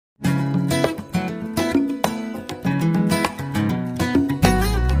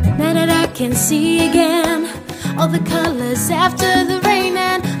can see again all the colors after the rain,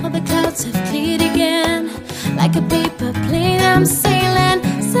 and all the clouds have cleared again. Like a paper plane I'm sailing,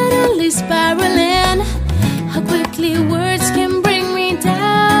 suddenly spiraling. How quickly words can bring me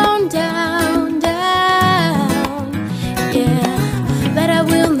down, down, down. Yeah, but I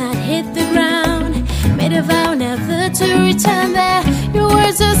will not hit the ground. Made a vow never to return there. Your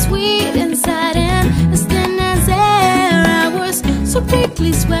words are sweet inside and as thin as air. I was so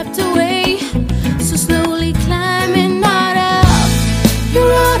quickly swept away, so slowly climbing out of your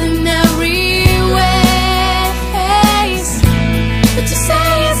ordinary ways. But you say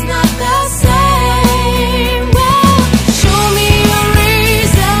it's not the same. Well, show me a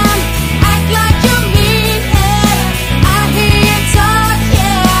reason, act like you mean it. I hear you talk,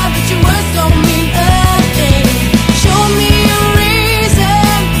 yeah, but your words don't mean a thing. Show me a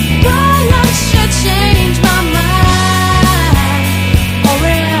reason why I should change my mind, or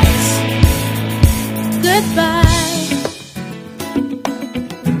else goodbye.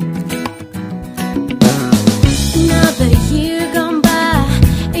 Another year gone by,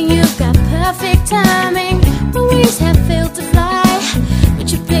 and you've got perfect timing.